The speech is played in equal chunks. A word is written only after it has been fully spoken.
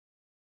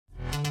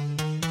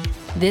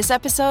This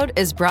episode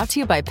is brought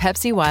to you by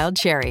Pepsi Wild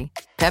Cherry.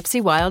 Pepsi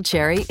Wild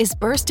Cherry is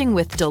bursting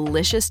with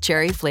delicious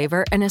cherry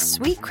flavor and a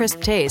sweet,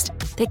 crisp taste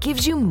that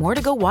gives you more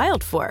to go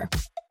wild for.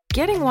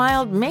 Getting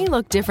wild may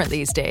look different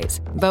these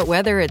days, but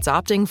whether it's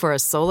opting for a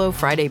solo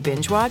Friday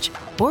binge watch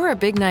or a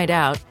big night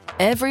out,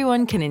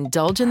 everyone can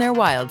indulge in their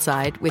wild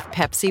side with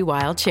Pepsi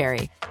Wild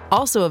Cherry.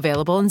 Also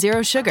available in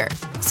Zero Sugar.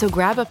 So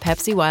grab a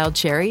Pepsi Wild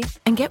Cherry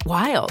and get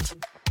wild.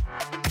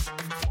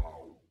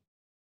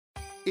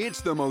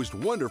 It's the most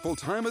wonderful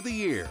time of the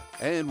year,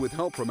 and with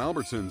help from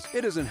Albertsons,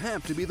 it doesn't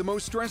have to be the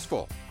most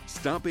stressful.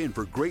 Stop in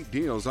for great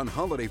deals on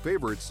holiday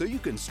favorites so you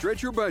can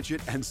stretch your budget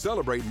and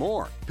celebrate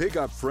more. Pick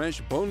up fresh,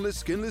 boneless,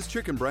 skinless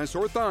chicken breasts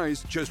or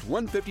thighs, just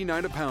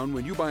 $1.59 a pound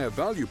when you buy a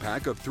value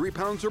pack of 3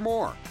 pounds or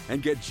more.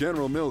 And get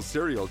General Mills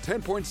cereal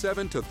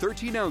 10.7 to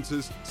 13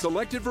 ounces,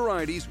 selected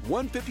varieties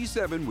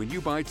 $1.57 when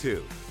you buy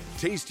 2.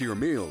 Tastier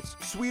meals,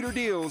 sweeter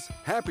deals,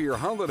 happier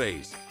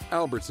holidays.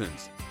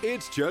 Albertsons,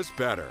 it's just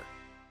better.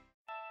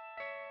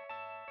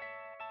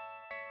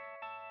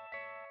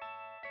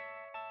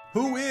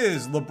 Who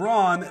is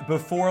LeBron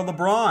before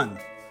LeBron?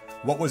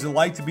 What was it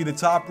like to be the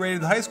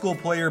top-rated high school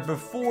player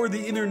before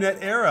the internet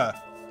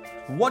era?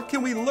 What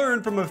can we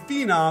learn from a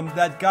phenom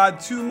that got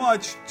too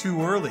much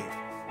too early?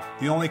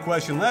 The only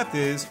question left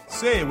is,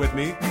 say it with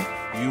me,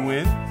 you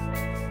win.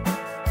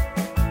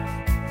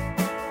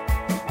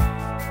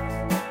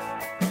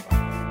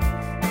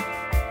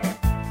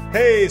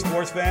 Hey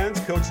sports fans,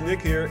 Coach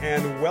Nick here,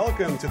 and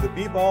welcome to the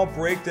B-Ball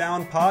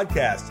Breakdown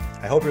Podcast.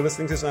 I hope you're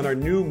listening to this on our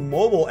new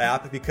mobile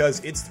app because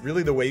it's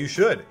really the way you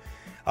should.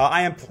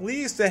 I am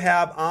pleased to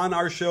have on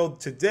our show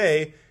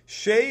today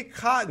Schea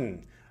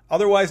Cotton,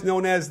 otherwise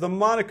known as the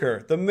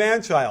moniker, the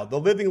man-child, the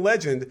living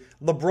legend,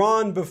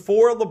 LeBron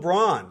before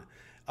LeBron.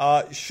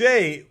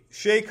 Schea,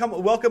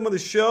 welcome to the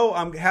show.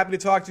 I'm happy to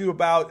talk to you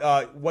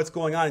about what's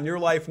going on in your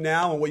life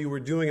now and what you were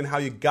doing and how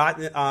you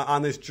got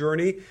on this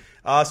journey.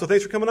 So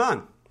thanks for coming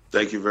on.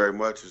 Thank you very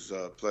much. It's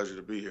a pleasure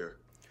to be here.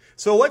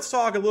 So let's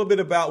talk a little bit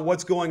about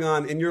what's going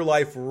on in your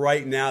life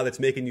right now that's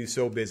making you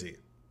so busy.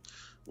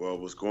 Well,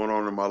 what's going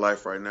on in my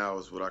life right now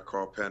is what I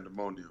call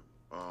pandemonium.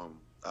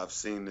 I've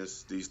seen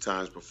these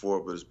times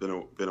before, but it's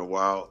been a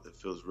while. It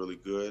feels really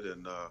good,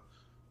 and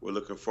we're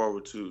looking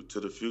forward to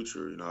the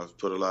future. You know, I've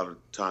put a lot of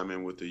time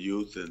in with the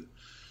youth, and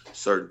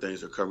certain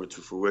things are coming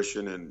to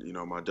fruition. And you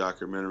know, my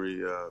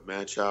documentary,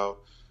 Man-Child,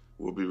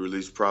 will be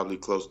released probably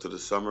close to the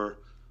summer.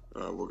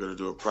 We're going to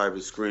do a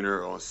private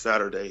screener on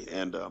Saturday,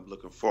 and I'm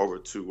looking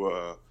forward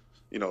to,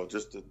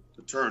 just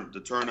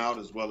the turnout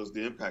as well as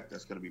the impact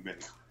that's going to be made.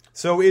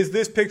 So is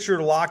this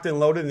picture locked and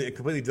loaded and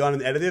completely done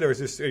and edited, or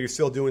are you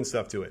still doing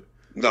stuff to it?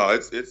 No,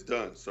 it's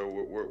done. So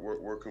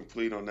we're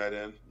complete on that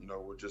end. You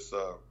know,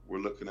 we're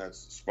looking at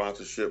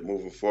sponsorship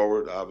moving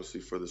forward. Obviously,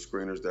 for the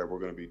screeners that we're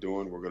going to be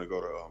doing, we're going to go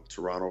to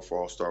Toronto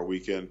for All-Star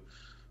Weekend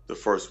the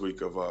first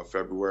week of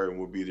February, and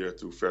we'll be there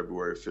through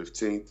February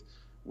 15th.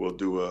 We'll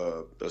do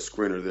a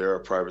screener there, a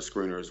private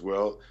screener as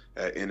well,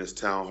 at Ennis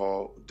Town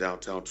Hall,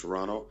 downtown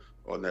Toronto,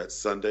 on that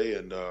Sunday,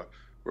 and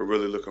we're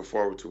really looking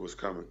forward to what's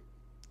coming.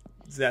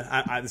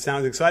 It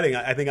sounds exciting.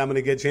 I think I'm going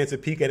to get a chance to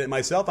peek at it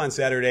myself on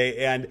Saturday.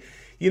 And,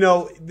 you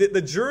know,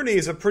 the journey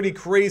is a pretty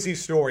crazy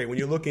story when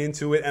you look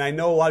into it. And I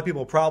know a lot of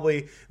people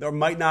probably or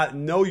might not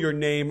know your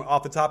name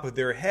off the top of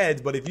their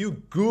heads, but if you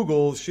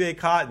Google Schea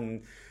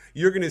Cotton,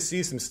 you're going to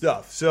see some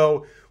stuff.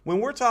 So when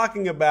we're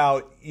talking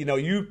about, you know,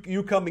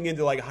 you coming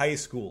into like high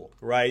school,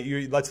 right?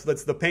 Let's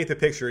paint the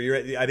picture.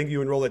 I think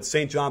you enrolled at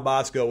St. John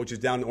Bosco, which is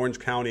down in Orange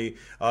County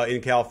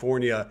in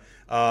California,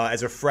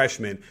 as a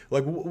freshman.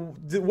 Like,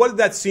 what did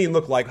that scene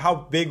look like? How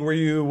big were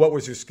you? What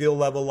was your skill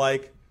level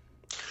like?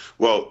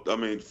 Well, I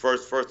mean,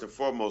 first and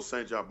foremost,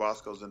 St. John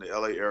Bosco's in the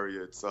LA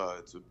area. It's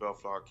in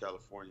Bellflower,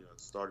 California. I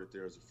started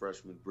there as a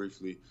freshman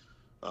briefly.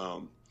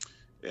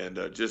 And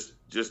just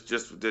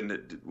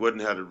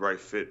wouldn't have the right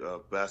fit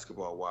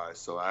basketball wise,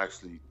 so I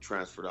actually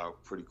transferred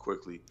out pretty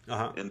quickly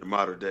into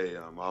modern day.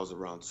 I was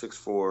around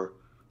 6'4",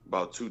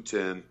 about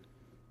 210,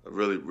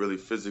 really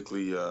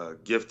physically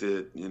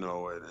gifted, you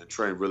know, and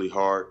trained really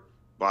hard.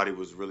 Body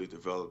was really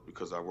developed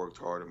because I worked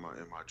hard in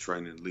my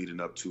training leading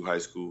up to high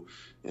school,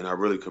 and I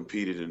really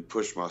competed and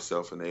pushed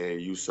myself in the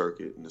AAU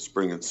circuit in the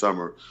spring and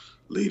summer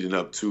leading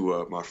up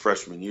to my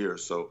freshman year.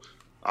 So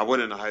I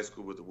went into high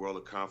school with a world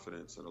of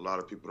confidence, and a lot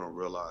of people don't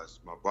realize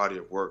my body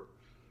of work.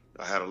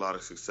 I had a lot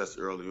of success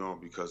early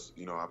on because,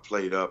 you know, I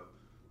played up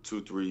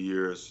 2-3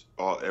 years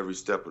every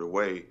step of the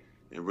way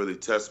and really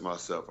test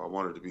myself. I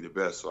wanted to be the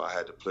best, so I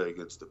had to play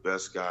against the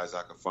best guys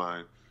I could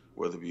find,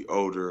 whether it be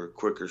older,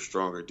 quicker,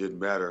 stronger, didn't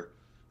matter,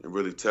 and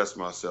really test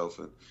myself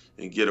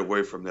and get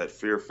away from that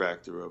fear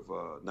factor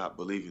of not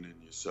believing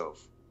in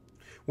yourself.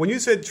 When you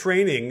said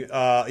training,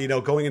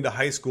 going into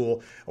high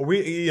school,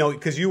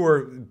 because you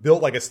were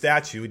built like a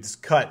statue,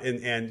 just cut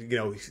and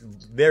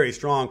very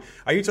strong.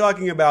 Are you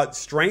talking about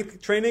strength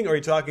training, or are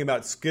you talking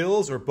about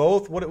skills, or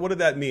both? What did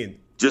that mean?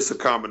 Just a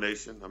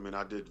combination. I mean,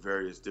 I did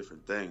various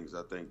different things.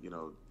 I think,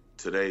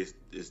 today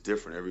it's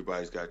different.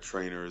 Everybody's got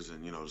trainers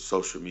and,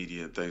 social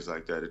media and things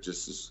like that. It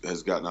just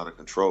has gotten out of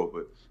control.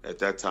 But at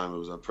that time, it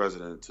was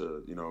unprecedented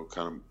to,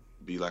 kind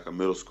of be like a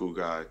middle school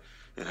guy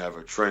and have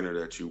a trainer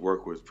that you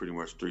work with pretty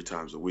much 3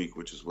 times a week,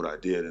 which is what I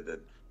did. And then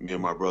me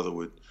and my brother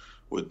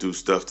would do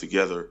stuff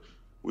together.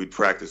 We'd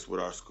practice with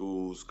our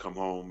schools, come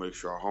home, make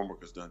sure our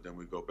homework is done. Then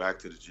we'd go back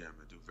to the gym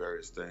and do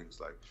various things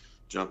like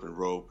jumping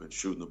rope and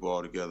shooting the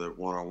ball together,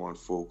 one-on-one,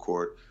 full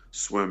court,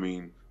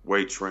 swimming,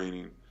 weight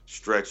training,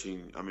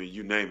 stretching. I mean,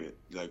 you name it,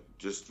 like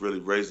just really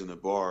raising the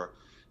bar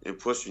and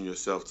pushing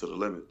yourself to the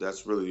limit.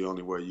 That's really the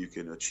only way you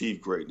can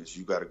achieve greatness.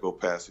 You got to go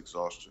past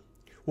exhaustion.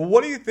 Well,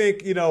 what do you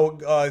think,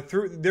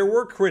 there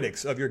were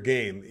critics of your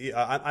game,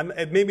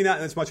 maybe not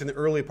as much in the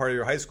early part of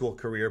your high school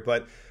career,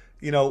 but,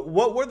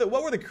 what were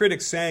the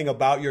critics saying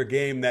about your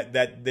game that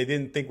they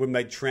didn't think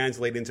might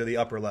translate into the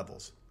upper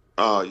levels?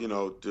 He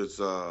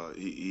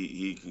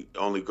can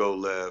only go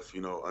left,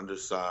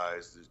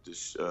 undersized,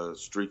 this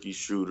streaky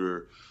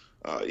shooter.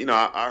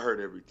 I heard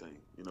everything,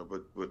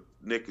 but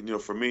Nick,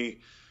 for me,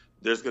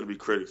 there's going to be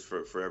critics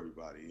for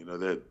everybody,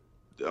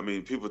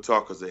 people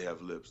talk because they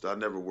have lips. I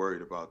never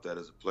worried about that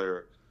as a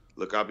player.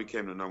 Look, I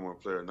became the number 1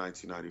 player in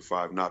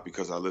 1995, not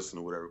because I listened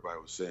to what everybody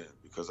was saying,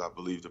 because I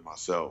believed in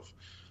myself.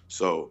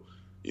 So,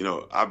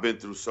 I've been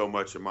through so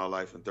much in my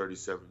life in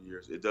 37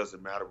 years. It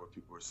doesn't matter what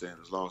people are saying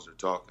as long as they're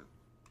talking.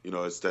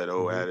 It's that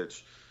old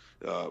adage,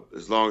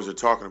 as long as they're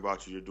talking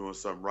about you, you're doing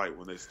something right.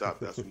 When they stop,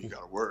 that's when you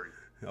got to worry.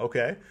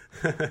 Okay.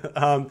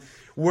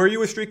 Were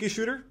you a streaky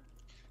shooter?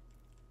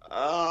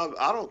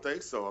 I don't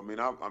think so.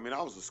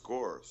 I was a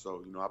scorer,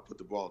 so I put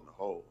the ball in the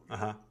hole.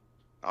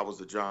 I was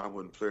the John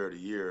Wooden Player of the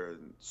Year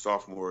and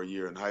sophomore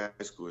year in high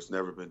school. It's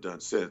never been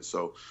done since.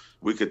 So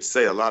we could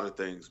say a lot of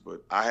things,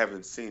 but I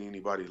haven't seen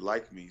anybody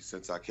like me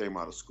since I came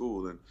out of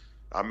school, and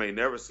I may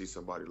never see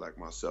somebody like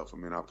myself.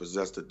 I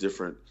possessed a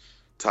different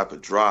type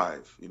of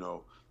drive.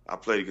 I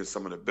played against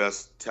some of the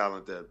best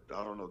talent that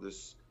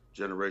this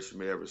generation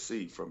may ever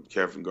see, from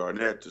Kevin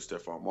Garnett to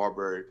Stephon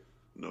Marbury,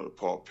 to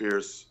Paul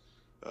Pierce,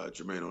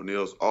 Jermaine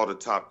O'Neal's, all the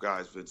top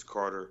guys, Vince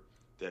Carter,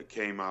 that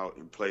came out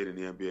and played in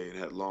the NBA and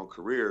had long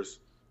careers.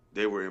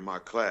 They were in my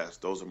class.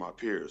 Those are my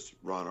peers.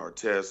 Ron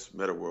Artest,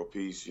 Metta World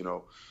Peace,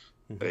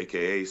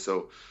 AKA.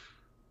 So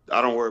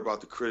I don't worry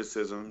about the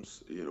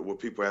criticisms, what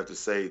people have to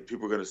say.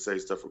 People are going to say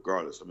stuff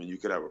regardless. You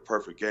could have a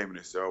perfect game and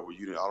they say, I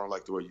don't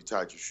like the way you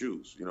tied your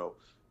shoes,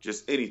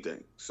 just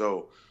anything.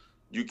 So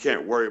you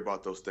can't worry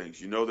about those things.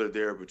 They're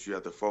there, but you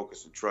have to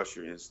focus and trust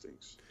your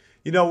instincts.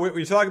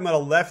 We're talking about a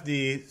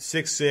lefty,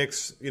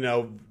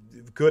 6'6",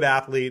 good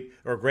athlete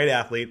or great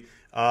athlete.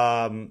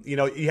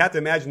 You have to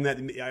imagine that.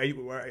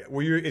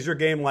 Is your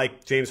game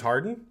like James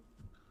Harden?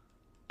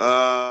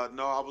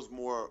 No, I was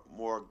more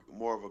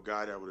of a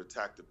guy that would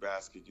attack the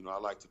basket. I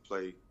like to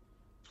play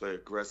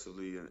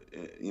aggressively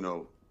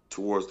and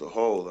towards the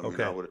hole.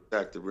 I would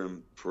attack the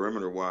rim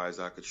perimeter wise.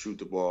 I could shoot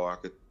the ball. I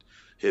could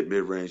hit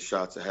mid-range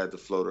shots. I had the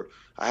floater.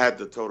 I had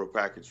the total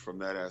package from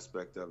that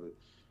aspect of it.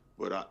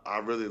 But I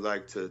really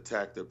like to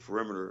attack the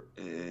perimeter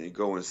and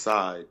go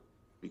inside,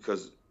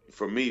 because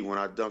for me, when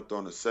I dunked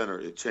on the center,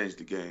 it changed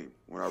the game.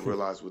 When I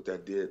realized what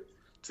that did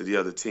to the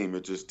other team,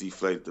 it just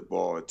deflated the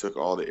ball. It took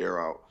all the air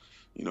out.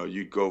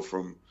 You go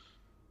from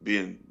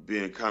being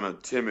kind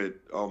of timid.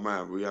 Oh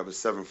man, we have a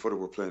 7-footer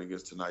we're playing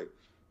against tonight.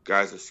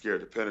 Guys are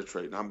scared to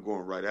penetrate, and I'm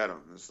going right at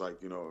them. It's like,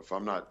 if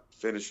I'm not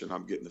finishing,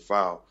 I'm getting the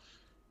foul.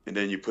 And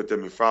then you put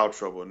them in foul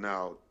trouble, and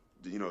now,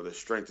 their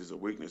strength is a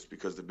weakness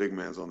because the big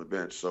man's on the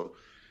bench. So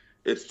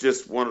it's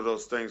just one of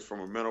those things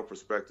from a mental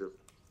perspective.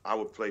 I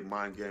would play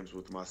mind games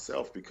with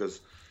myself because,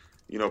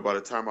 by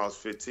the time I was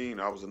 15,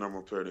 I was the number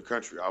 1 player in the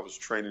country. I was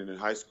training in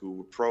high school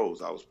with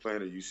pros. I was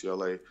playing at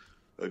UCLA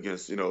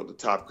against, the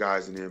top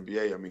guys in the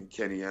NBA.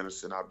 Kenny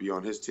Anderson, I'd be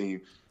on his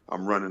team.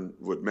 I'm running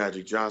with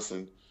Magic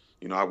Johnson.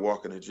 I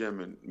walk in the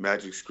gym and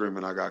Magic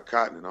screaming, I got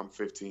caught, and I'm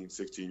 15,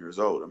 16 years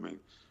old.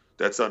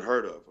 That's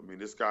unheard of.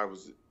 this guy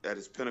was at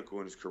his pinnacle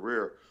in his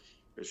career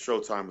at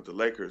Showtime with the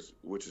Lakers,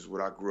 which is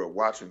what I grew up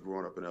watching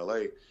growing up in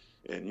LA.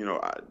 And,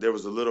 there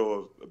was a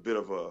bit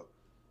of a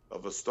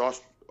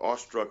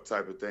awestruck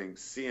type of thing,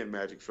 seeing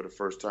Magic for the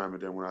first time.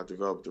 And then when I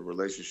developed a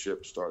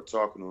relationship, started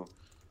talking to him,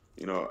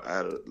 I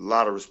had a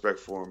lot of respect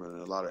for him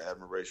and a lot of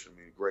admiration.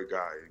 Great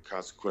guy. And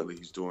consequently,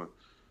 he's doing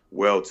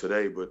well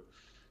today. But,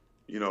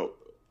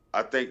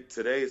 I think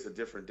today is a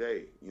different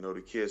day.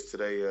 The kids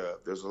today,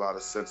 there's a lot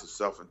of sense of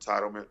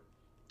self-entitlement.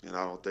 And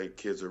I don't think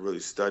kids are really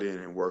studying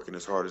and working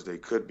as hard as they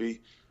could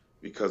be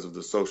because of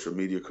the social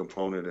media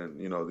component and,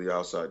 the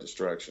outside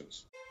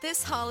distractions.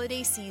 This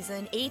holiday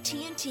season,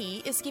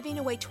 AT&T is giving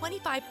away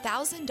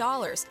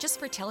 $25,000 just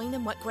for telling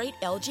them what great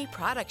LG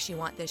products you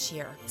want this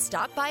year.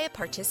 Stop by a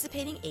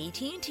participating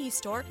AT&T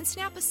store and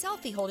snap a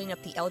selfie holding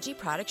up the LG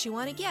products you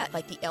want to get,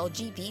 like the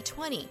LG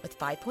V20 with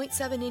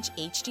 5.7-inch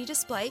HD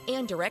display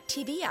and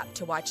DirecTV app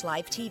to watch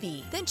live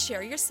TV. Then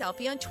share your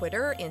selfie on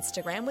Twitter or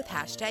Instagram with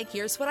hashtag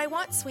Here's What I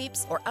Want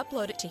Sweeps, or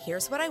upload it to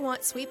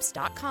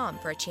here'swhatiwantsweeps.com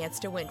for a chance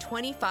to win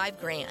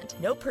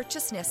 $25,000. No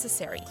purchase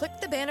necessary. Click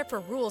the banner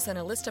for rules and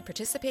a list of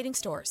participating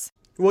stores.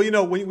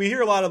 Well, we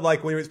hear a lot of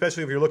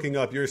especially if you're looking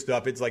up your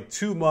stuff, it's like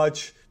too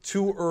much,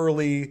 too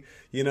early.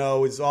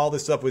 It's all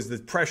this stuff was the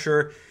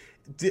pressure.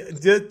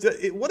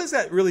 What does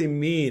that really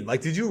mean?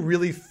 Like, did you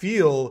really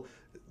feel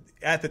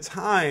at the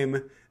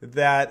time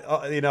that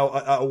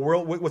a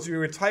world, was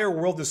your entire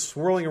world just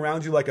swirling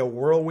around you like a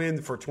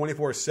whirlwind for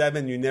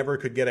 24/7? You never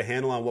could get a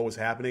handle on what was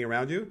happening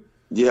around you?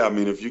 Yeah, I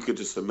mean, if you could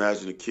just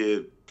imagine a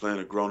kid playing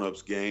a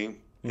grown-up's game,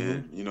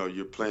 and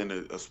you're playing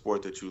a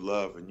sport that you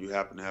love, and you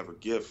happen to have a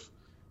gift,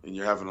 and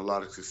you're having a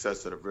lot of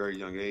success at a very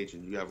young age,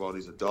 and you have all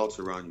these adults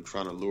around you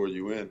trying to lure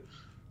you in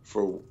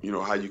for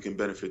how you can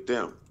benefit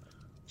them.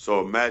 So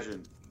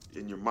imagine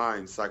in your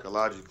mind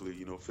psychologically,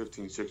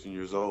 15, 16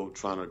 years old,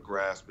 trying to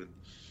grasp and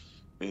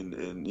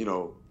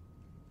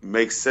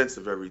make sense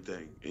of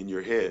everything in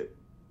your head.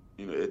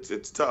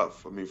 It's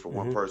tough. I mean, for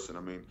one person.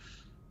 I mean,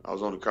 I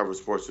was on the cover of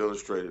Sports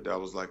Illustrated. That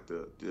was like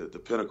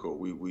the pinnacle.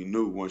 We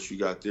knew once you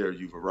got there,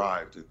 you've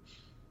arrived. And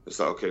it's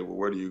like, okay, well,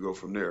 where do you go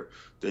from there?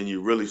 Then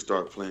you really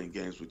start playing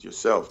games with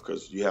yourself,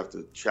 because you have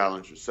to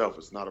challenge yourself.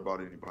 It's not about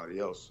anybody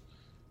else.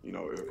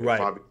 If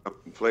I become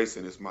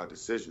complacent, it's my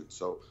decision.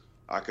 So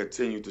I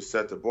continue to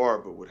set the bar,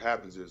 but what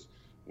happens is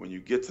when you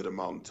get to the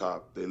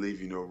mountaintop, they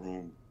leave you no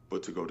room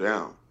but to go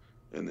down,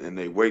 and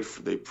they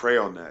prey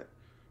on that,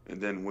 and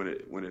then when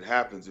it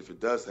happens, if it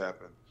does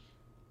happen,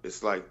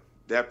 it's like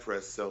that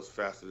press sells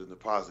faster than the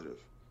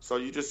positive. So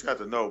you just got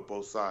to know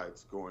both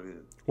sides going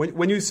in.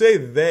 When you say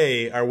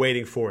they are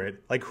waiting for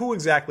it, like, who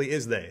exactly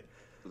is they?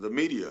 The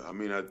media. I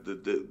mean,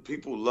 the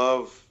people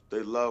love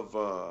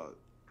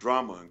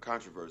drama and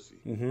controversy.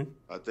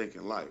 I think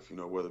in life,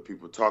 whether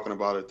people are talking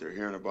about it, they're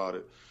hearing about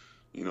it.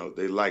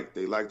 They like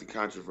the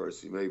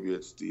controversy. Maybe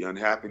it's the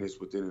unhappiness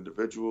within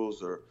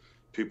individuals, or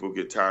people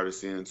get tired of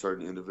seeing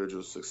certain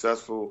individuals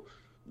successful.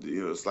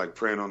 It's like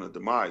preying on a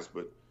demise,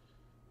 but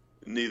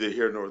neither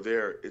here nor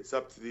there. It's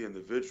up to the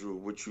individual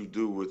what you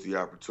do with the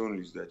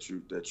opportunities that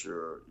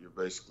you're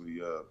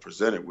basically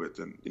presented with.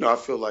 And I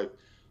feel like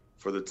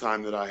for the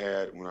time that I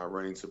had when I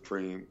reigned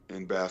supreme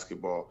in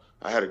basketball,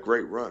 I had a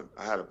great run.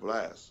 I had a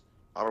blast.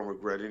 I don't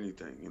regret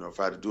anything. If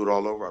I had to do it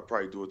all over, I'd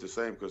probably do it the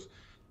same, because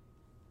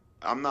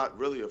I'm not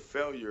really a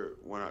failure.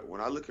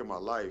 When I look at my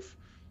life,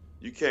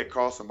 you can't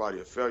call somebody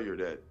a failure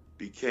that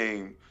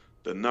became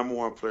the number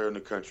one player in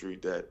the country,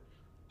 that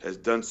has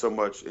done so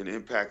much and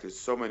impacted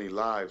so many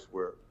lives,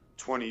 where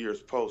 20 years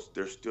post,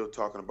 they're still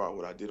talking about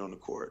what I did on the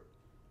court.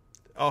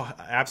 Oh,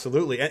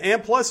 absolutely.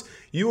 And plus,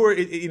 you were,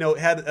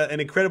 had an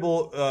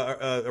incredible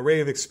array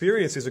of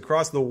experiences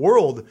across the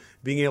world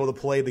being able to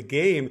play the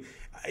game.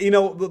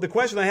 The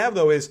question I have,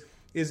 though, is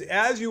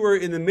as you were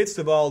in the midst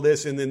of all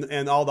this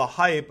and all the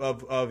hype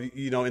of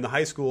in the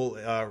high school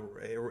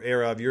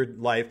era of your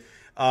life,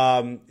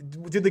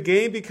 did the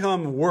game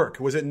become work?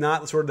 Was it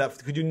not sort of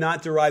that? Could you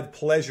not derive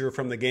pleasure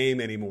from the game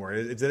anymore?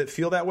 Did it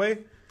feel that way?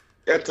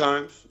 At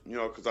times,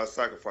 because I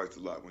sacrificed a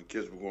lot when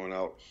kids were going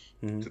out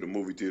to the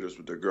movie theaters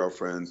with their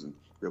girlfriends and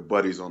their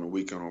buddies on the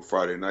weekend on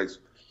Friday nights.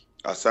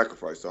 I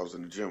sacrificed. I was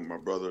in the gym with my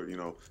brother,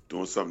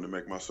 doing something to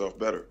make myself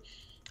better.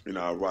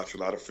 I watched a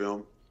lot of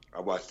film. I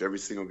watched every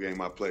single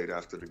game I played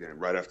after the game.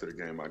 Right after the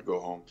game, I'd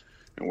go home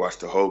and watch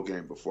the whole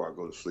game before I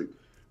go to sleep,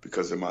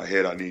 because in my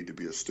head, I need to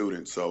be a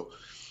student. So,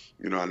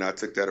 and I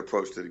took that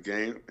approach to the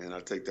game, and I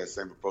take that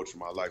same approach in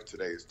my life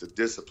today. It's the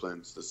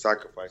disciplines, the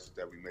sacrifices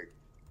that we make,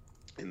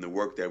 and the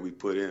work that we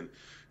put in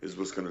is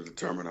what's going to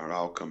determine our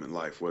outcome in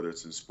life, whether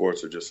it's in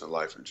sports or just in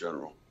life in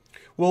general.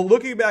 Well,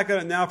 looking back at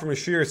it now from a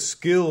sheer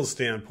skills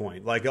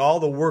standpoint, like all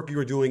the work you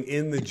were doing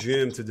in the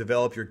gym to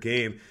develop your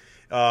game,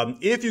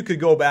 if you could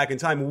go back in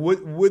time,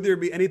 would there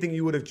be anything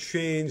you would have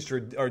changed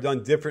or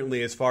done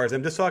differently as far as,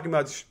 I'm just talking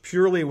about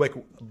purely like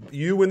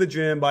you in the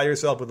gym by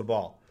yourself with the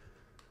ball?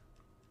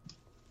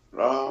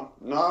 No,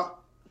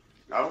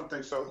 I don't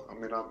think so. I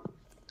mean,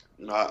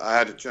 I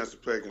had a chance to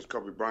play against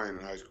Kobe Bryant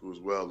in high school as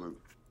well, and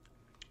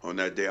on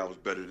that day I was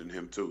better than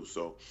him too.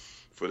 So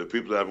for the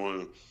people that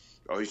want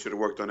to, he should have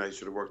worked on that, he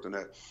should have worked on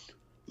that.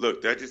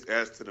 Look, that just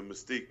adds to the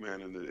mystique,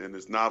 man, in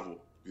this novel.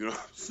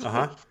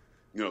 So,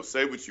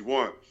 say what you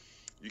want.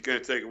 You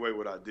can't take away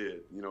what I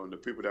did. And the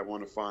people that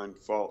want to find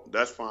fault,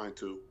 that's fine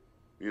too.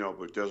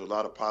 But there's a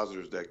lot of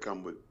positives that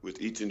come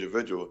with each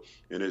individual,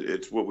 and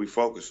it's what we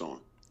focus on.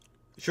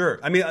 Sure.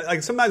 I mean,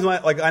 like sometimes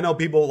I know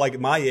people like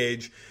my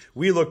age,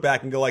 we look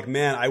back and go like,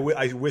 man, I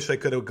wish I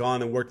could have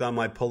gone and worked on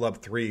my pull-up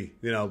three.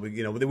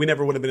 We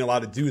never would have been allowed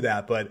to do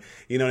that, but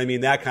you know what I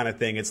mean? That kind of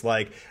thing. It's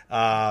like,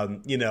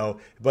 but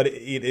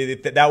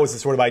that was the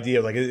sort of idea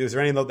of like, is there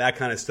any of that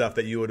kind of stuff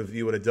that you would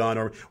have done,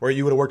 or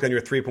you would have worked on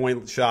your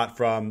 3-point shot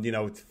from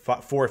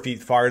 4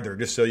 feet farther,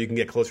 just so you can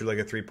get closer to like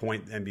a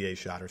 3-point NBA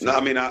shot or something? No,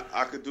 I mean,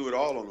 I could do it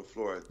all on the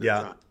floor at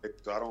that time.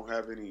 So I don't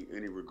have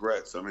any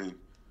regrets. I mean,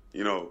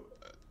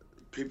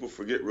 people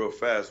forget real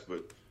fast,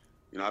 but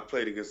I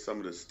played against some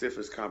of the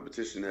stiffest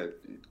competition that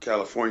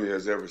California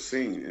has ever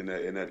seen in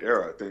that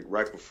era. I think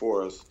right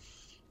before us,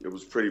 it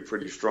was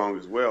pretty strong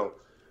as well.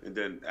 And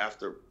then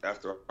after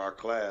our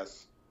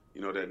class,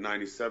 that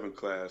 97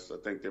 class, I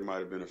think there might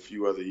have been a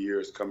few other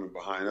years coming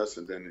behind us,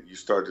 and then you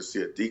start to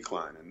see a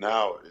decline. And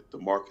now the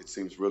market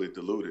seems really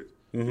diluted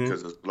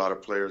because there's a lot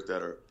of players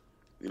that are,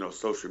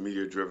 social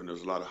media driven.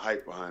 There's a lot of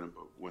hype behind them,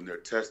 but when they're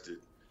tested,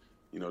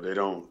 they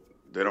don't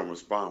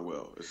respond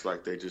well. It's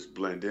like they just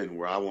blend in,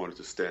 where I wanted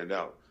to stand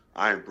out.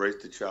 I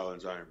embraced the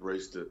challenge. I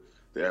embraced the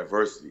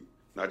adversity,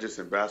 not just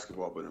in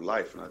basketball, but in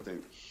life. And I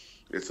think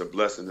it's a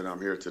blessing that I'm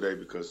here today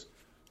because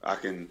I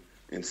can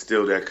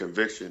instill that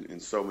conviction in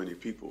so many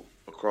people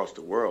across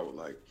the world.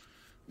 Like,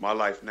 my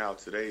life now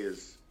today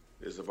is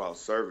about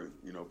serving,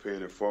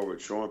 paying it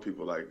forward, showing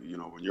people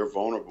when you're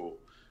vulnerable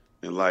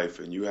in life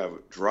and you have a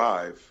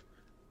drive,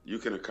 you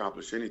can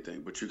accomplish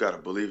anything, but you got to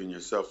believe in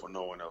yourself when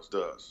no one else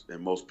does.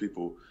 And most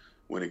people,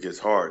 when it gets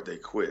hard, they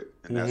quit.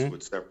 And that's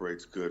what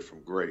separates good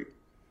from great,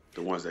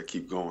 the ones that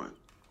keep going.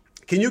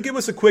 Can you give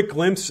us a quick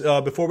glimpse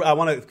before I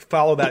want to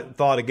follow that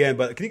thought again,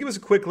 but can you give us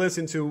a quick glimpse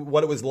into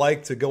what it was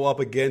like to go up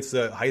against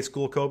high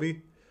school Kobe?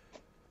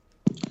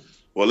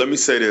 Well, let me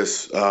say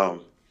this. I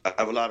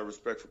have a lot of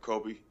respect for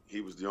Kobe.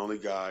 He was the only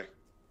guy,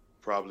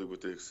 probably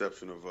with the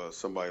exception of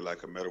somebody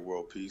like a Metta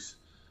World Peace,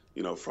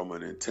 from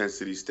an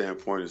intensity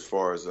standpoint, as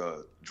far as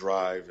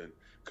drive and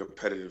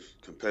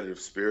competitive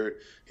spirit,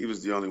 he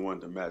was the only one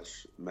to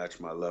match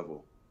my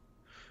level.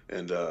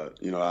 And,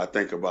 I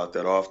think about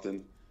that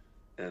often.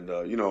 And,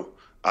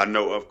 I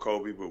know of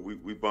Kobe, but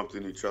we bumped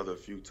into each other a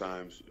few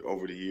times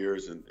over the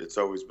years, and it's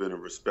always been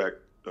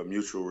a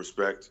mutual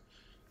respect.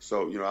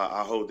 So,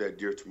 I hold that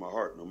dear to my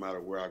heart. No matter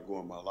where I go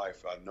in my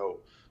life, I know,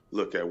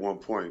 look, at one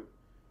point,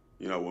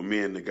 when me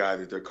and the guy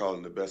that they're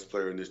calling the best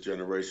player in this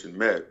generation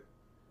met,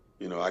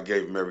 I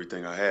gave him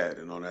everything I had,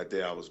 and on that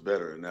day I was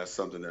better, and that's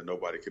something that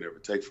nobody can ever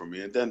take from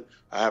me. And then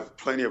I have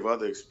plenty of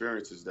other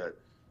experiences that,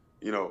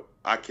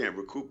 I can't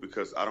recoup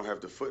because I don't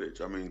have the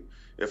footage. I mean,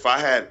 if I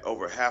had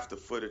over half the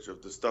footage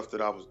of the stuff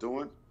that I was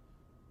doing,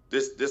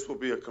 this would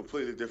be a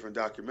completely different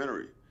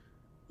documentary,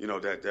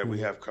 that we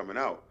have coming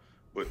out.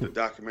 But the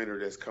documentary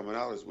that's coming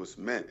out is what's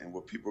meant, and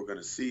what people are going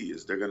to see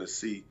is they're going to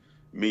see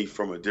me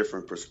from a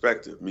different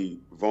perspective, me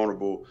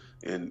vulnerable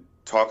and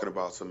talking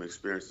about some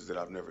experiences that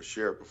I've never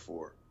shared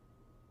before.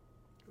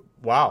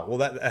 Wow. Well,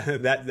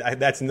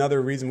 that's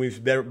another reason we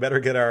better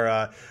get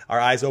our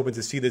eyes open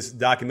to see this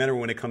documentary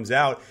when it comes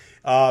out.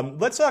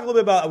 Let's talk a little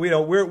bit about,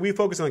 we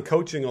focus on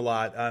coaching a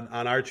lot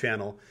on our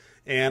channel.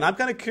 And I'm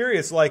kind of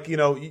curious,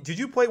 did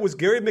you play, was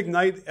Gary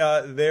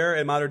McKnight there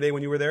in Mater Dei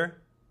when you were there?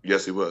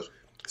 Yes, he was.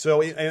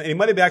 So he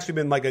might have actually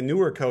been like a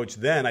newer coach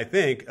then, I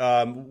think.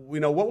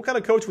 What kind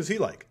of coach was he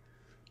like?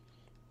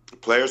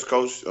 Players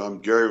coach.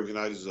 Gary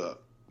McKnight is a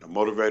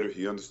motivator.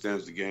 He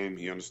understands the game.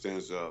 He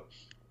understands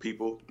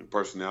people and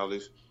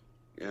personalities,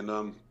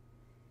 and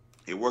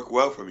it worked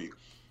well for me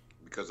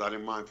because I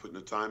didn't mind putting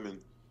the time in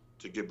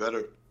to get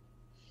better,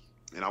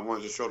 and I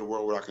wanted to show the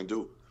world what I can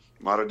do.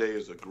 Mater Dei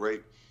is a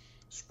great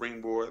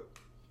springboard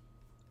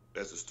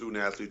as a student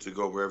athlete to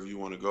go wherever you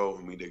want to go.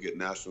 I mean, they get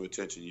national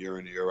attention year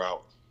in and year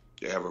out.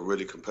 They have a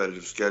really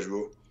competitive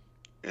schedule,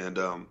 and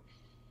the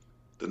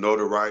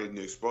notoriety and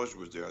the exposure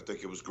was there. I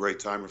think it was great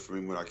timing for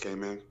me when I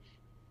came in.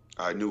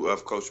 I knew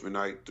of Coach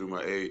McKnight through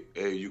my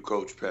AAU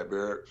coach, Pat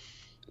Barrett.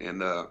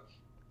 And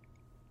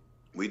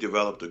we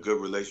developed a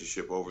good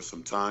relationship over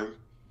some time,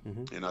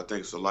 and I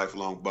think it's a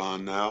lifelong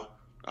bond now.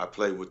 I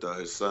played with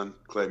his son,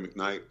 Clay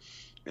McKnight,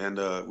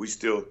 and we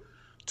still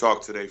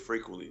talk today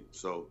frequently.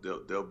 So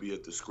they'll be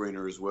at the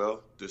screener as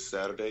well this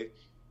Saturday,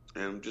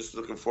 and I'm just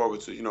looking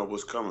forward to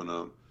what's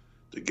coming.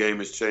 The game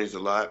has changed a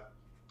lot.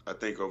 I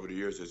think over the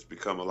years it's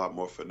become a lot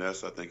more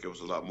finesse. I think it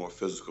was a lot more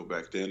physical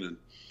back then, and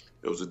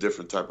it was a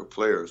different type of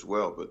player as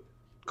well. But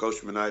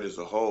Coach McKnight as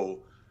a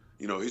whole,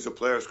 he's a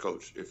player's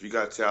coach. If you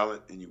got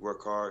talent and you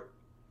work hard,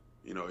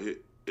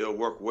 it'll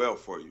work well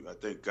for you. I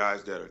think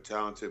guys that are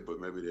talented but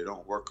maybe they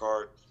don't work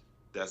hard,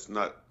 that's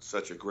not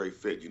such a great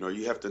fit.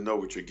 You have to know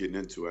what you're getting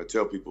into. I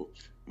tell people,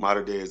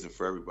 Mater Dei isn't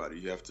for everybody.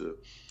 You have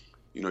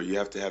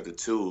to have the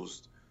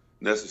tools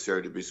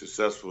necessary to be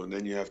successful, and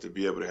then you have to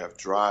be able to have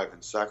drive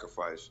and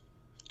sacrifice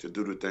to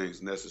do the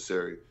things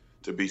necessary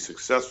to be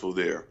successful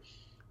there,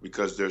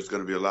 because there's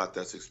going to be a lot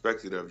that's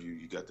expected of you.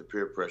 You got the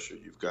peer pressure,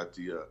 you've got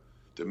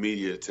the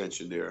media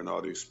attention there, and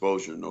all the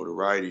exposure and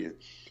notoriety, and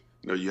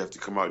you have to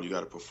come out and you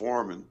got to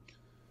perform. And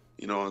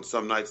on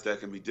some nights that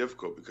can be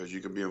difficult because you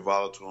can be in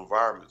volatile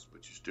environments,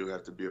 but you still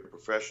have to be a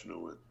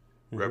professional and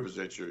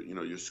represent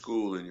your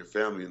school and your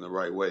family in the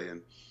right way.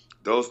 And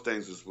those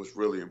things is what's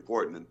really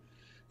important.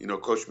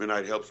 And Coach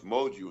McKnight helps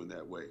mold you in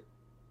that way.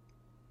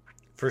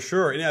 For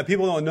sure. And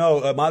people don't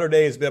know, Mater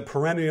Dei has been a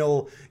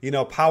perennial,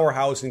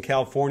 powerhouse in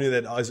California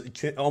that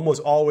is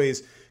almost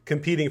always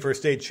competing for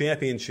state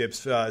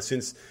championships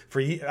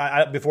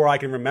before I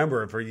can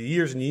remember, for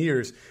years and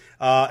years.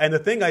 And the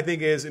thing I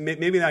think is,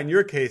 maybe not in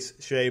your case,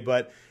 Shea,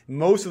 but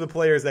most of the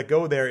players that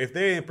go there, if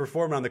they ain't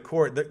performing on the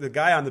court, the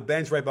guy on the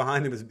bench right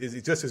behind him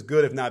is just as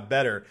good, if not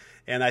better.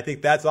 And I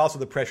think that's also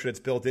the pressure that's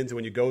built into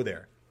when you go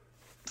there.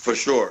 For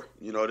sure.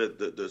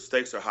 The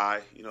stakes are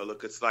high.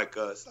 Look, it's like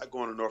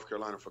going to North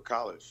Carolina for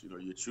college.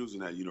 You're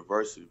choosing that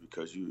university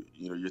because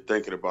you're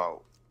thinking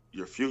about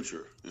your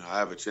future. I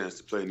have a chance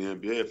to play in the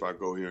NBA if I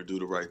go here and do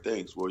the right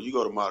things. Well, you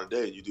go to Mater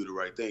Dei and you do the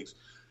right things,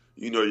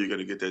 you're going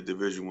to get that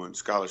Division I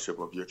scholarship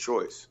of your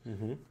choice,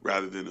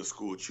 rather than a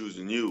school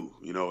choosing you.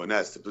 And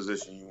that's the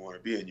position you want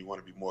to be in. You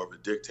want to be more of a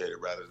dictator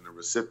rather than a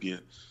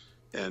recipient.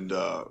 And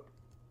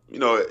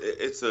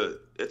it's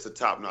a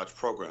top-notch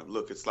program.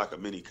 Look, it's like a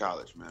mini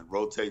college, man.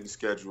 Rotating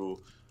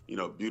schedule,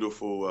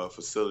 beautiful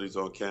facilities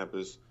on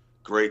campus,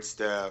 great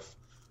staff.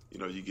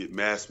 You get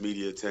mass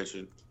media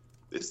attention.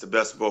 It's the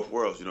best of both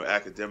worlds.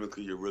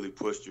 Academically, you're really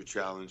pushed, you're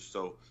challenged.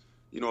 So,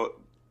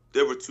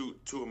 there were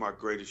two of my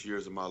greatest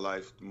years of my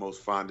life, the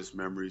most fondest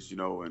memories,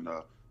 and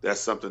that's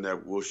something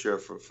that we'll share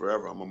for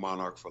forever. I'm a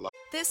Monarch for life.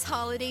 This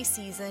holiday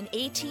season,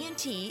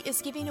 AT&T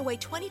is giving away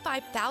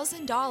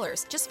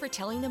 $25,000 just for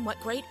telling them what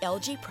great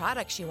LG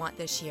products you want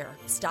this year.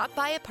 Stop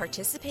by a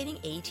participating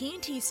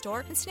AT&T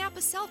store and snap a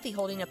selfie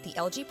holding up the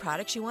LG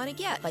products you want to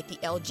get, like the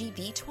LG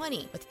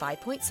V20 with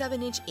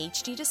 5.7-inch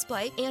HD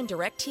display and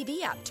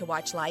DirecTV app to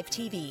watch live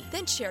TV.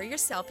 Then share your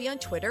selfie on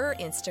Twitter or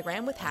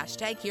Instagram with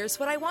hashtag Here's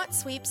What I Want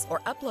Sweeps, or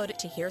upload it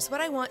to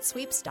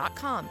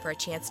here'swhatiwantsweeps.com for a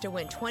chance to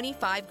win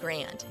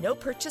 $25,000. No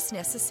purchase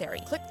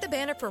necessary. Click the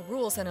banner for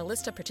rules and a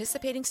list of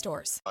participating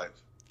stores.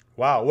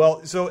 Wow.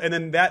 Well, and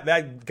then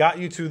that got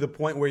you to the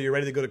point where you're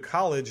ready to go to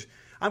college.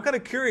 I'm kind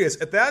of curious.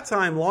 At that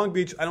time, Long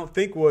Beach, I don't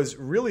think was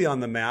really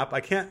on the map.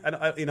 I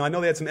know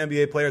they had some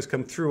NBA players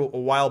come through a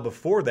while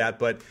before that,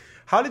 but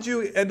how did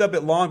you end up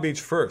at Long Beach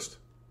first?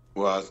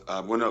 Well, I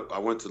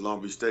went to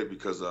Long Beach State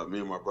because me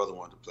and my brother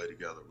wanted to play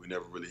together. We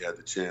never really had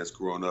the chance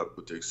growing up,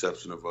 with the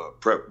exception of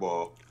prep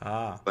ball,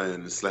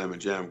 playing the Slam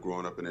and Jam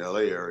growing up in the LA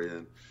area.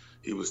 And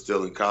he was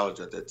still in college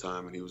at that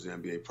time, and he was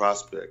an NBA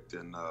prospect.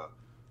 And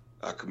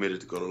I committed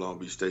to go to Long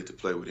Beach State to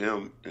play with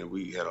him. And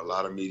we had a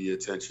lot of media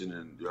attention,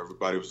 and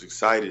everybody was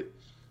excited.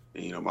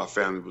 And, my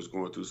family was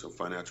going through some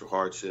financial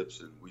hardships,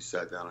 and we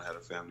sat down and had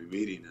a family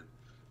meeting. And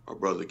my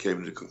brother came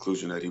to the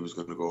conclusion that he was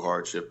going to go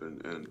hardship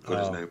and put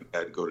his name in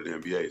that and go to the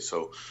NBA.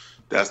 So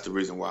that's the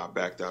reason why I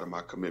backed out of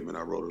my commitment.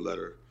 I wrote a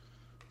letter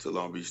to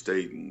Long Beach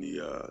State and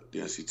the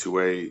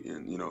NC2A,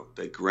 and,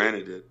 they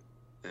granted it.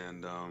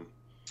 And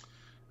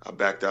I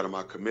backed out of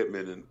my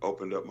commitment and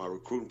opened up my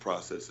recruiting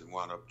process and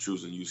wound up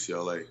choosing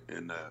UCLA.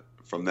 And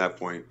from that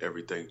point,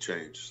 everything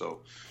changed. So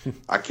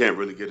I can't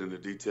really get into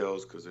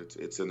details because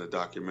it's in the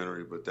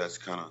documentary, but that's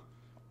kind of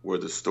where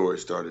the story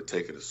started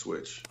taking a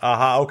switch.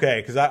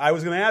 Okay. Because I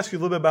was going to ask you a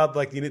little bit about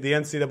like the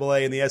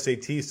NCAA and the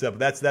SAT stuff.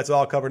 That's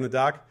all covered in the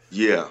doc?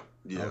 Yeah.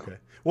 Okay.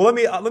 Well,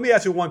 let me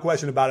ask you one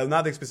question about it.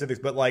 Not the specifics,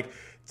 but like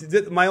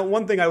my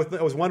one thing I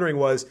was wondering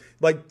was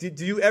like,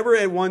 do you ever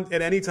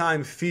at any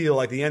time feel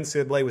like the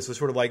NCAA was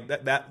sort of like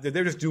that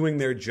they're just doing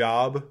their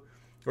job,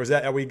 or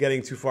are we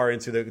getting too far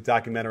into the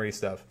documentary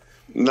stuff?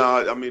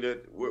 No, I mean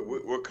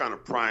we're kind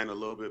of prying a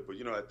little bit, but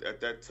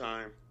at that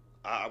time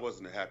I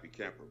wasn't a happy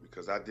camper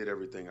because I did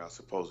everything I was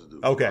supposed to do.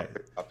 Okay.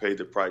 I paid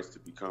the price to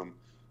become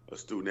a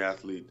student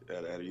athlete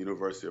at a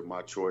university of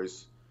my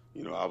choice.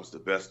 I was the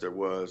best there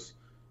was.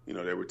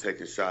 They were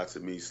taking shots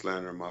at me,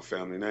 slandering my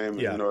family name.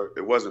 And, Yeah.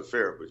 It wasn't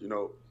fair, but,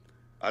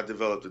 I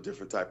developed a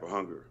different type of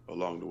hunger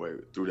along the way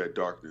through that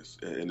darkness.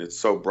 And it's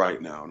so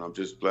bright now, and I'm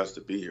just blessed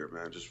to be here,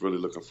 man. Just really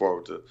looking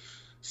forward to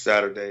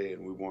Saturday,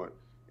 and we want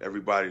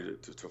everybody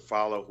to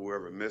follow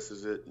whoever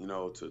misses it,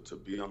 to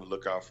be on the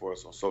lookout for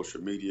us on social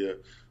media,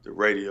 the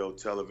radio,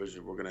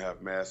 television. We're going to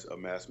have a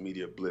mass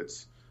media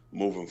blitz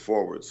moving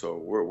forward. So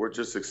we're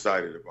just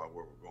excited about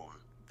where we're going.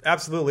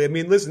 Absolutely. I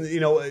mean, listen,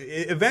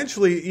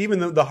 eventually,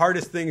 even the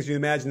hardest things you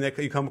imagine that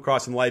you come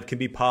across in life can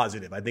be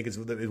positive. I think is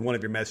one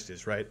of your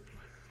messages, right?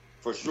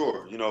 For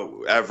sure.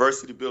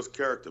 Adversity builds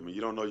character. I mean,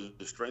 you don't know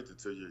your strength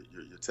until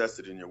you're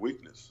tested in your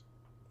weakness.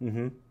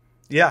 Mm-hmm.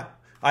 Yeah.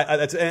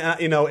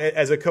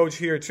 As a coach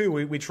here too,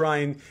 we try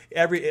and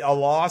a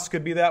loss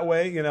could be that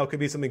way. Could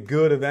be something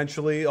good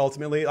eventually,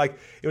 ultimately. Like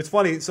it was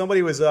funny.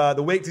 Somebody was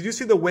Did you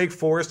see the Wake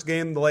Forest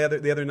game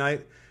the other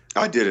night?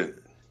 I didn't.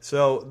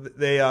 So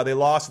they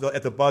lost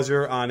at the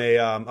buzzer on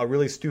a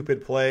really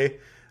stupid play.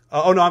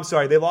 I'm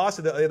sorry. They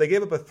lost. They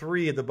gave up a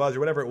 3 at the buzzer,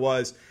 whatever it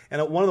was. And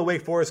one of the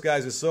Wake Forest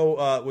guys was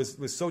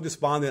so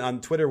despondent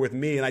on Twitter with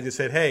me, and I just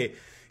said, hey,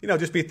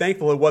 just be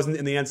thankful it wasn't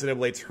in the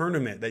NCAA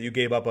tournament that you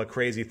gave up a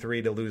crazy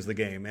 3 to lose the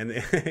game. And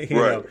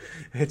right.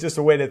 It's just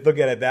a way to look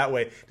at it that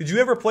way. Did you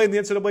ever play in the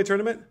NCAA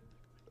tournament?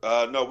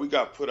 No, we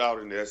got put out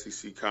in the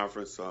SEC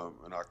conference.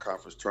 In our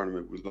conference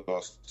tournament, we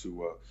lost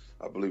to,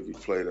 I believe we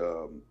played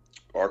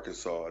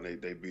Arkansas,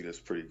 and they beat us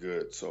pretty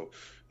good. So,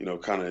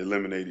 kind of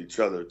eliminate each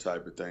other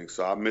type of thing.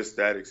 So I missed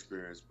that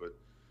experience. But,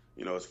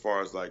 as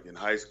far as like in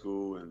high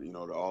school and,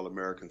 the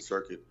All-American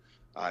circuit,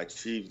 I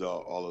achieved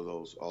all of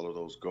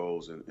those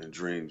goals and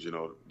dreams.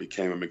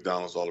 Became a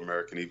McDonald's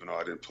All-American, even though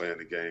I didn't play in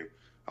the game.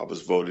 I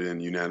was voted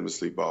in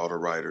unanimously by all the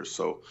writers.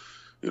 So,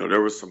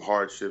 there were some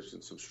hardships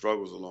and some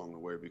struggles along the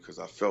way because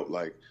I felt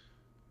like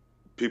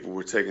people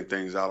were taking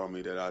things out on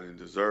me that I didn't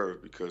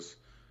deserve because,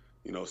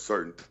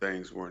 certain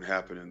things weren't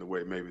happening the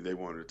way maybe they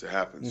wanted it to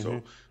happen. Mm-hmm.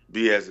 So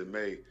be as it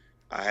may,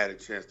 I had a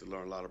chance to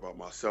learn a lot about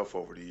myself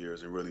over the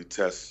years and really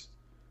test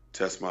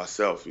test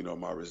myself,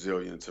 my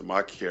resilience and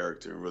my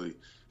character, and really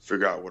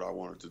figure out what I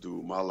wanted to do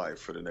with my life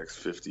for the next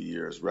 50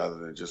 years, rather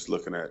than just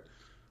looking at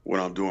what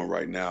I'm doing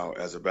right now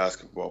as a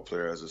basketball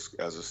player, as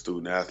a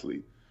student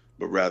athlete,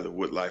 but rather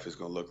what life is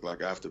going to look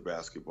like after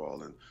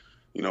basketball. And,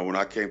 when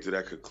I came to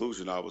that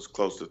conclusion, I was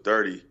close to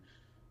 30,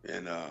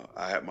 and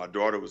my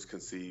daughter was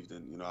conceived,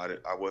 and,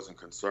 I wasn't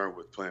concerned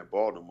with playing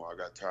ball no more. I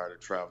got tired of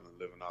traveling,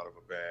 living out of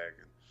a bag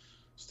and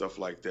stuff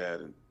like that.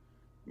 And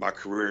my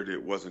career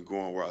wasn't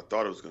going where I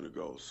thought it was going to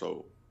go.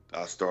 So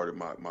I started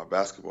my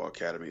basketball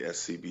academy,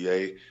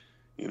 SCBA,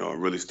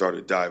 and really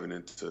started diving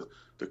into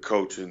the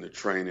coaching, the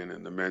training,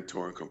 and the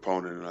mentoring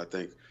component. And I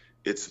think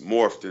it's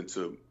morphed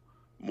into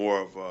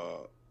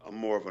I'm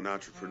more of an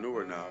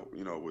entrepreneur now,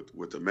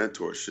 with the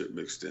mentorship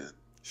mixed in.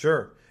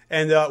 Sure.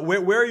 And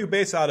where are you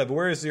based out of?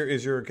 Where is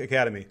your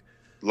academy?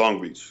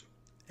 Long Beach.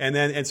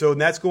 And so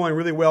that's going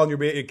really well, and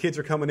your kids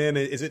are coming in.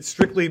 Is it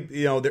strictly,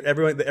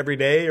 every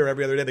day or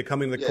every other day they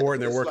come into the court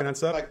and they're working on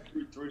stuff?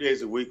 Like three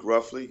days a week,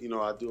 roughly.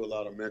 I do a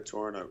lot of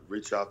mentoring. I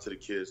reach out to the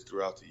kids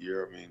throughout the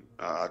year. I mean,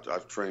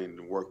 I've trained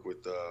and worked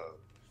with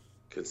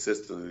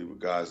consistently with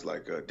guys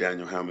like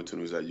Daniel Hamilton,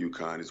 who's at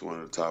UConn. He's one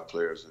of the top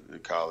players in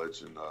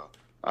college, and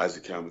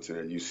Isaac Hamilton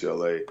at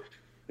UCLA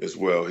as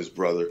well. His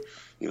brother,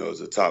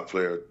 is a top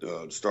player,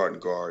 starting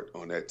guard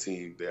on that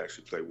team. They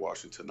actually play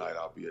Washington tonight.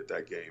 I'll be at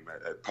that game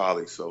at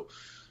Poly. So,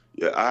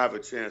 yeah, I have a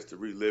chance to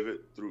relive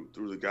it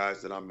through the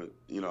guys that I'm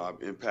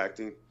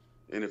impacting,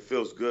 and it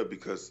feels good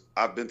because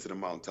I've been to the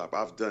mountaintop.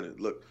 I've done it.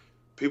 Look,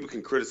 people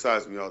can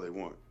criticize me all they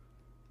want.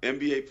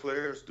 NBA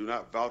players do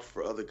not vouch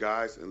for other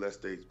guys unless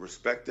they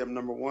respect them,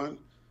 number one,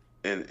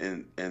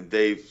 and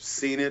they've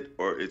seen it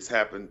or it's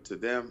happened to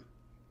them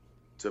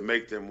to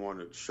make them want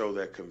to show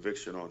that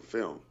conviction on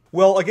film.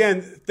 Well,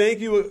 again,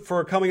 thank you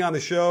for coming on the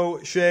show,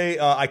 Shea.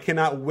 I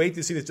cannot wait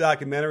to see this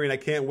documentary, and I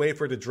can't wait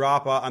for it to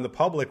drop on the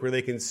public where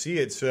they can see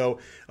it. So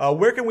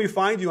where can we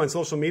find you on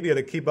social media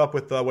to keep up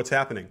with what's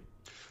happening?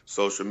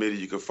 Social media,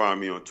 you can find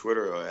me on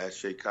Twitter at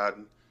Shea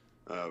Cotton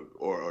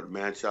or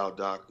Manchild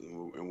Doc,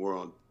 and we're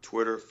on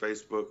Twitter,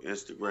 Facebook,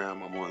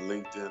 Instagram. I'm on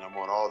LinkedIn. I'm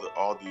on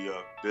all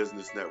the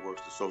business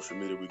networks, the social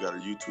media. We got a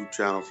YouTube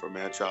channel for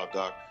Manchild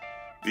Doc.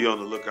 Be on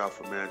the lookout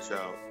for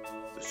Manchild,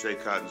 the Shea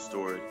Cotton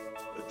story,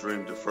 A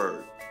Dream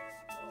Deferred.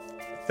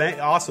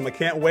 Awesome. I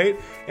can't wait.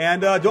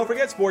 And don't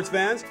forget, sports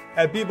fans,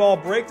 at B-Ball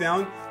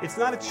Breakdown, it's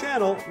not a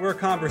channel, we're a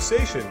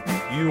conversation.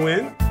 You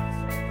in?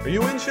 Are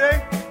you in,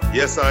 Shea?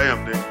 Yes, I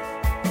am, Nick.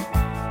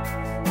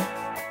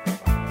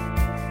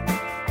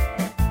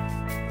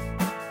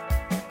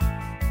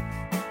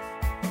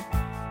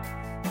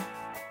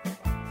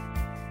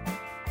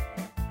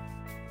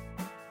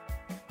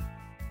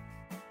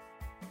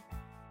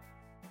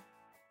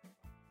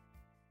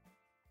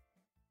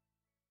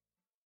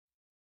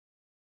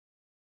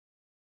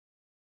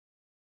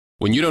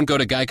 When you don't go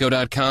to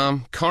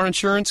Geico.com, car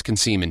insurance can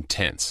seem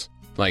intense.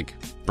 Like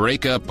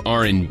breakup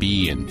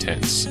R&B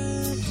intense.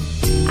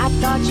 I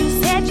thought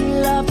you said you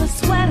loved the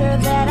sweater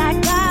that I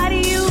got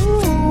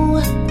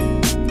you.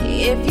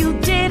 If you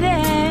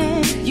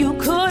didn't, you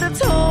could have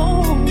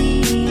told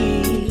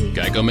me.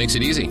 Geico makes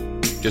it easy.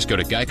 Just go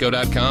to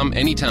Geico.com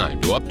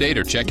anytime to update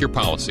or check your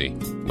policy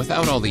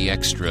without all the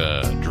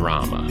extra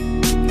drama.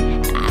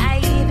 I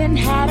even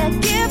had a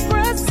gift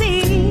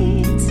receipt.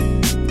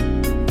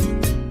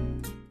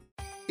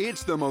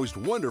 It's the most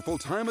wonderful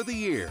time of the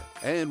year,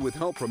 and with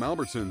help from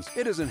Albertsons,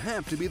 it doesn't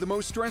have to be the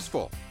most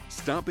stressful.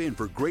 Stop in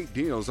for great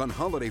deals on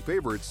holiday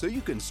favorites so you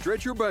can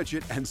stretch your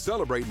budget and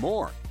celebrate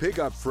more. Pick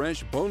up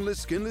fresh, boneless,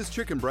 skinless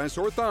chicken breasts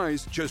or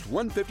thighs, just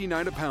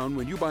 $1.59 a pound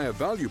when you buy a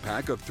value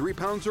pack of 3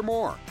 pounds or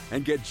more.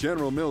 And get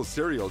General Mills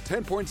cereal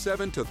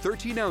 10.7 to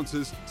 13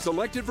 ounces,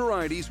 selected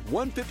varieties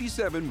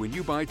 $1.57 when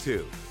you buy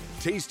 2.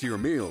 Tastier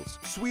meals,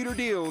 sweeter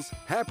deals,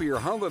 happier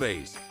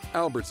holidays.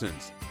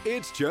 Albertsons,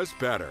 it's just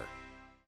better.